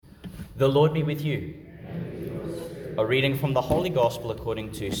The Lord be with you. A reading from the Holy Gospel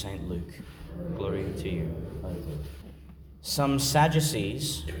according to St. Luke. Glory to you, O Lord. Some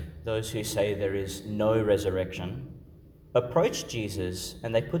Sadducees, those who say there is no resurrection, approached Jesus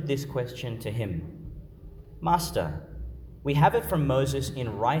and they put this question to him. Master, we have it from Moses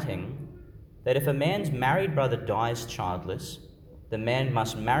in writing that if a man's married brother dies childless, the man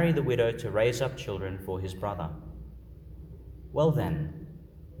must marry the widow to raise up children for his brother. Well then,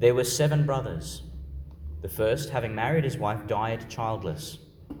 there were 7 brothers. The first, having married his wife, died childless.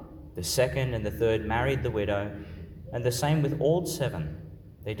 The second and the third married the widow, and the same with all 7.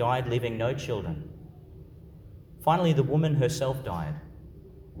 They died leaving no children. Finally, the woman herself died.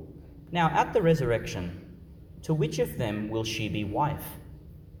 Now at the resurrection, to which of them will she be wife,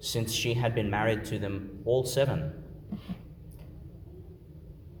 since she had been married to them all 7?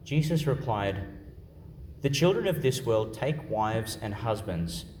 Jesus replied, "The children of this world take wives and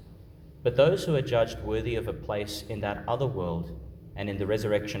husbands, but those who are judged worthy of a place in that other world and in the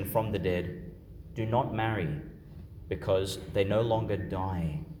resurrection from the dead do not marry, because they no longer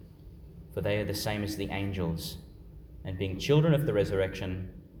die, for they are the same as the angels, and being children of the resurrection,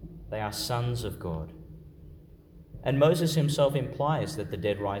 they are sons of God." And Moses himself implies that the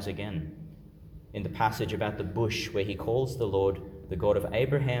dead rise again, in the passage about the bush where he calls the Lord the God of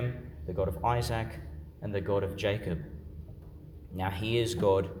Abraham, the God of Isaac, and the God of Jacob. Now he is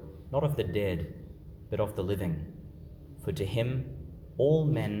God, not of the dead, but of the living, for to him all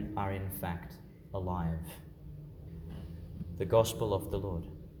men are in fact alive. The Gospel of the Lord.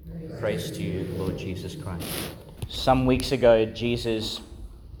 Praise to you, Lord Jesus Christ. Some weeks ago, Jesus,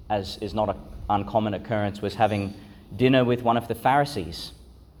 as is not an uncommon occurrence, was having dinner with one of the Pharisees.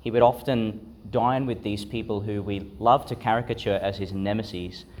 He would often dine with these people who we love to caricature as his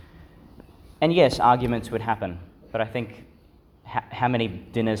nemesis. And yes, arguments would happen, but I think how many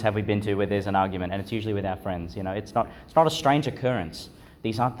dinners have we been to where there's an argument, and it's usually with our friends. You know, it's not a strange occurrence.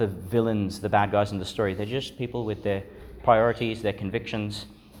 These aren't the villains, the bad guys in the story. They're just people with their priorities, their convictions,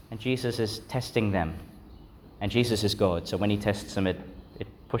 and Jesus is testing them. And Jesus is God, so when he tests them, it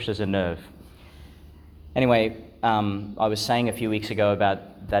pushes a nerve. Anyway, I was saying a few weeks ago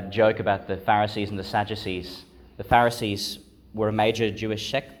about that joke about the Pharisees and the Sadducees. The Pharisees were a major Jewish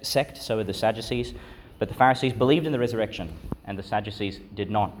sect, so were the Sadducees, but the Pharisees believed in the resurrection, and the Sadducees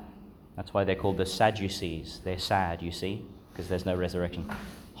did not. That's why they're called the Sadducees. They're sad, you see, because there's no resurrection.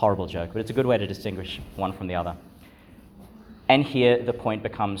 Horrible joke, but it's a good way to distinguish one from the other. And here the point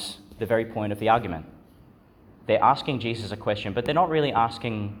becomes the very point of the argument. They're asking Jesus a question, but they're not really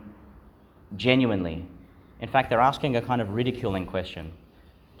asking genuinely. In fact, they're asking a kind of ridiculing question.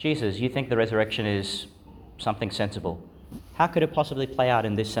 Jesus, you think the resurrection is something sensible? How could it possibly play out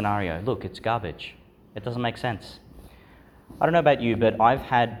in this scenario? Look, it's garbage. It doesn't make sense. I don't know about you, but I've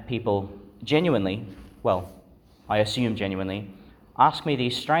had people genuinely, well, I assume genuinely, ask me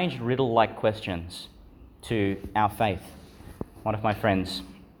these strange riddle-like questions to our faith. One of my friends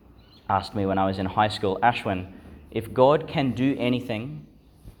asked me when I was in high school, Ashwin, if God can do anything,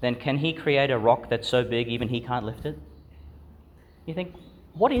 then can he create a rock that's so big even he can't lift it? You think,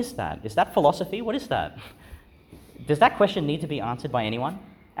 what is that? Is that philosophy? What is that? Does that question need to be answered by anyone?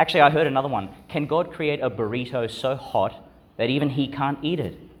 Actually, I heard another one. Can God create a burrito so hot that even he can't eat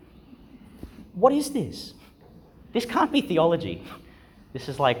it? What is this? This can't be theology. This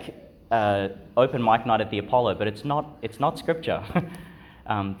is like open mic night at the Apollo, but it's not scripture.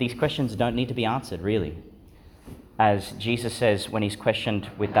 These questions don't need to be answered, really. As Jesus says when he's questioned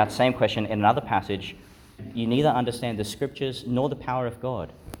with that same question in another passage, you neither understand the scriptures nor the power of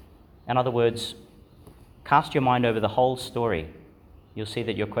God. In other words, cast your mind over the whole story. You'll see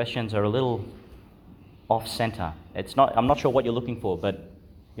that your questions are a little off-center. I'm not sure what you're looking for, but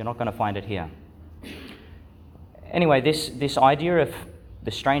you're not going to find it here. Anyway, this idea of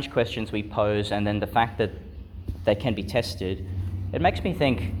the strange questions we pose and then the fact that they can be tested, it makes me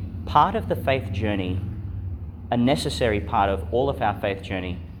think part of the faith journey, a necessary part of all of our faith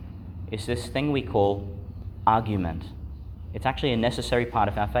journey, is this thing we call argument. It's actually a necessary part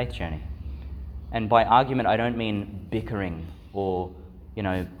of our faith journey. And by argument, I don't mean bickering or,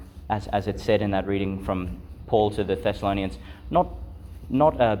 as it said in that reading from Paul to the Thessalonians,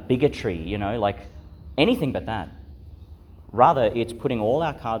 not bigotry, like anything but that. Rather, it's putting all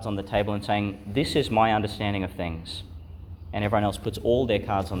our cards on the table and saying, this is my understanding of things. And everyone else puts all their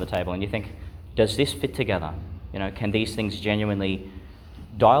cards on the table. And you think, does this fit together? Can these things genuinely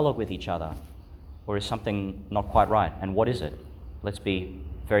dialogue with each other? Or is something not quite right? And what is it? Let's be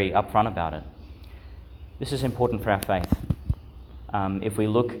very upfront about it. This is important for our faith. If we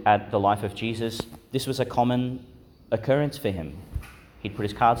look at the life of Jesus, this was a common occurrence for him. He'd put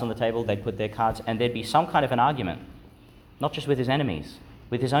his cards on the table, they'd put their cards, and there'd be some kind of an argument, not just with his enemies.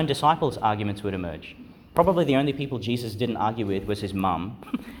 With his own disciples, arguments would emerge. Probably the only people Jesus didn't argue with was his mum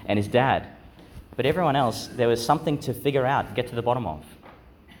and his dad. But everyone else, there was something to figure out, get to the bottom of.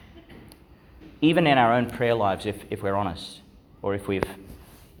 Even in our own prayer lives, if we're honest, or if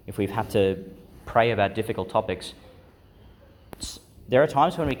we've had to pray about difficult topics, there are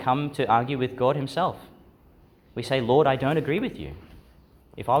times when we come to argue with God himself. We say, Lord, I don't agree with you.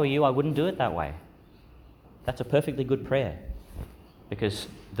 If I were you, I wouldn't do it that way. That's a perfectly good prayer, because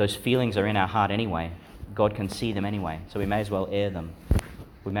those feelings are in our heart anyway. God can see them anyway, so we may as well air them.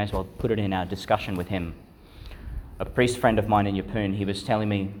 We may as well put it in our discussion with him. A priest friend of mine in Yeppoon, he was telling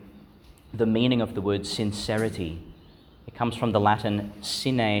me the meaning of the word sincerity. It comes from the Latin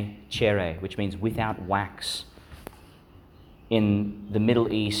sine cere, which means without wax. In the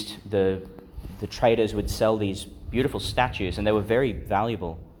Middle East, the traders would sell these beautiful statues, and they were very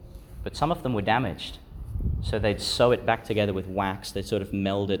valuable, but some of them were damaged. So they'd sew it back together with wax, they'd sort of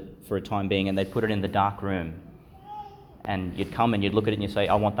meld it for a time being, and they'd put it in the dark room. And you'd come and you'd look at it and you'd say,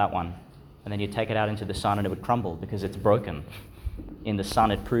 I want that one. And then you'd take it out into the sun and it would crumble because it's broken. In the sun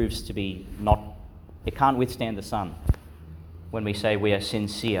it proves to be it can't withstand the sun. When we say we are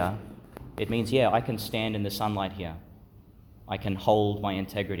sincere, it means, I can stand in the sunlight here. I can hold my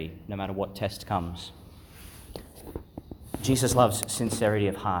integrity no matter what test comes. Jesus loves sincerity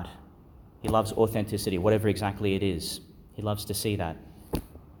of heart. He loves authenticity, whatever exactly it is. He loves to see that.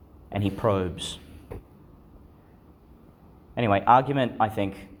 And he probes. Anyway, argument, I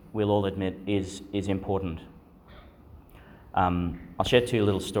think, we'll all admit, is important. I'll share two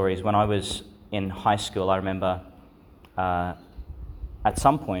little stories. When I was in high school, I remember at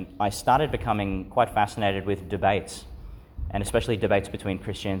some point I started becoming quite fascinated with debates, and especially debates between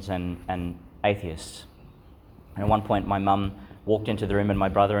Christians and atheists. And at one point my mum walked into the room and my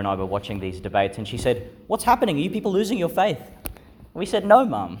brother and I were watching these debates, and she said, "What's happening? Are you people losing your faith?" We said, "No,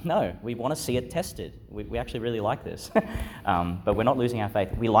 Mum, no. We want to see it tested. We actually really like this." But we're not losing our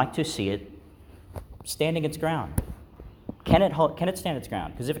faith. We like to see it standing its ground. Can it stand its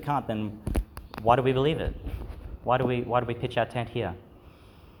ground? Because if it can't, then why do we believe it? Why do we pitch our tent here?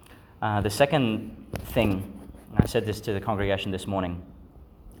 The second thing, and I said this to the congregation this morning,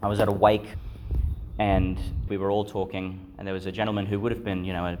 I was at a wake and we were all talking, and there was a gentleman who would have been,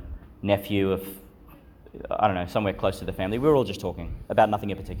 a nephew of, I don't know, somewhere close to the family. We were all just talking about nothing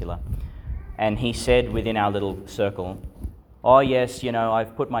in particular. And he said within our little circle, "Oh yes,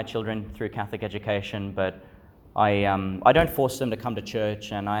 I've put my children through Catholic education, but I don't force them to come to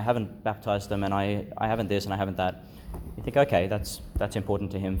church, and I haven't baptized them, and I haven't this and I haven't that." You think, okay, that's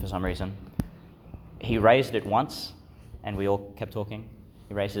important to him for some reason. He raised it once, and we all kept talking.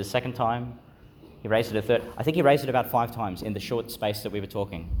 He raised it a second time. He raised it a third. I think he raised it about 5 times in the short space that we were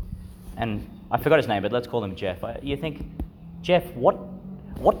talking. And I forgot his name, but let's call him Jeff. You think, Jeff, what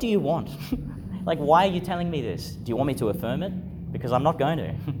do you want? Like, why are you telling me this? Do you want me to affirm it? Because I'm not going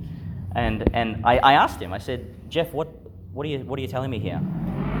to. And I asked him, I said, "Jeff, what are you telling me here?"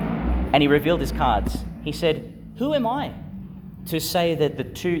 And he revealed his cards. He said, "Who am I to say that the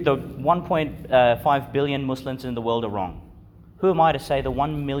 1.5 billion Muslims in the world are wrong? Who am I to say the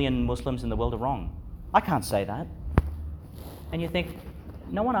 1 million Muslims in the world are wrong? I can't say that." And you think,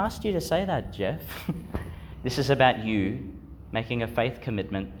 no one asked you to say that, Jeff. This is about you making a faith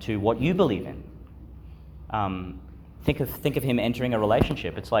commitment to what you believe in. Think of him entering a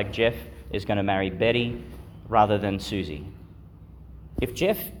relationship. It's like Jeff is going to marry Betty rather than Susie. If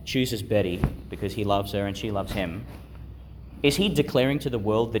Jeff chooses Betty because he loves her and she loves him, is he declaring to the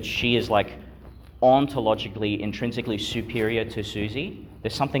world that she is like ontologically, intrinsically superior to Susie?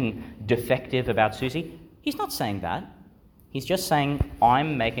 There's something defective about Susie? He's not saying that. He's just saying,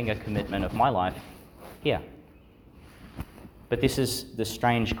 I'm making a commitment of my life here. But this is the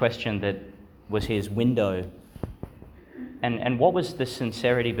strange question that was his window. And what was the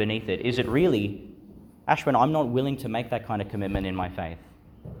sincerity beneath it? Is it really, Ashwin, I'm not willing to make that kind of commitment in my faith?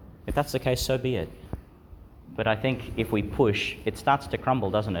 If that's the case, so be it. But I think if we push, it starts to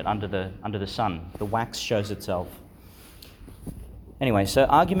crumble, doesn't it, under the sun. The wax shows itself. Anyway, so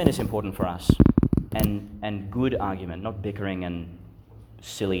argument is important for us, and good argument, not bickering and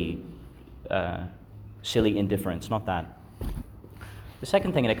silly indifference, not that. The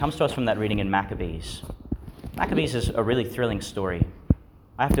second thing, and it comes to us from that reading in Maccabees. Maccabees is a really thrilling story.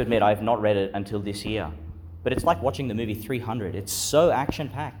 I have to admit, I have not read it until this year, but it's like watching the movie 300. It's so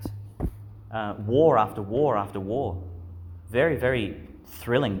action-packed. War after war after war. Very, very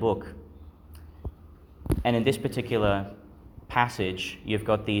thrilling book. And in this particular passage, you've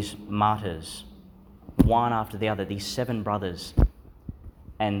got these martyrs, one after the other, these 7 brothers.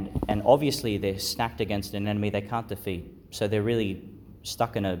 and obviously they're stacked against an enemy they can't defeat. So they're really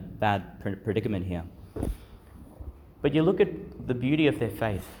stuck in a bad predicament here. But you look at the beauty of their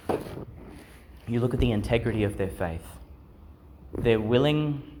faith. You look at the integrity of their faith. They're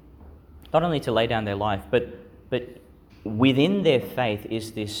willing not only to lay down their life, but within their faith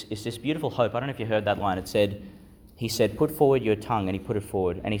is this beautiful hope. I don't know if you heard that line. He said, put forward your tongue, and he put it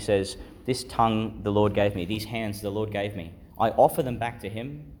forward. And he says, this tongue the Lord gave me, these hands the Lord gave me. I offer them back to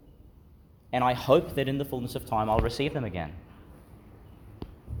him, and I hope that in the fullness of time I'll receive them again.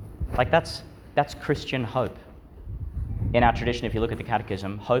 Like that's Christian hope. In our tradition, if you look at the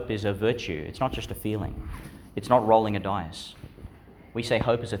Catechism, hope is a virtue. It's not just a feeling. It's not rolling a dice. We say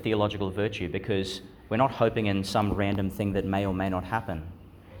hope is a theological virtue because we're not hoping in some random thing that may or may not happen.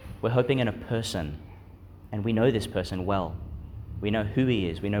 We're hoping in a person, and we know this person well. We know who he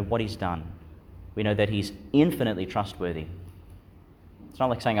is. We know what he's done. We know that he's infinitely trustworthy. It's not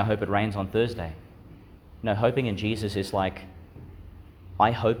like saying, I hope it rains on Thursday. No, hoping in Jesus is like,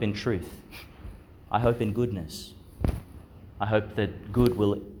 I hope in truth. I hope in goodness. I hope that good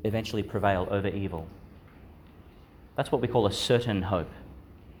will eventually prevail over evil. That's what we call a certain hope.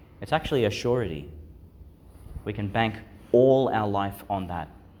 It's actually a surety. We can bank all our life on that,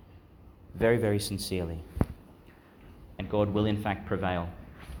 very, very sincerely. And God will in fact prevail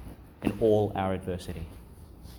in all our adversity.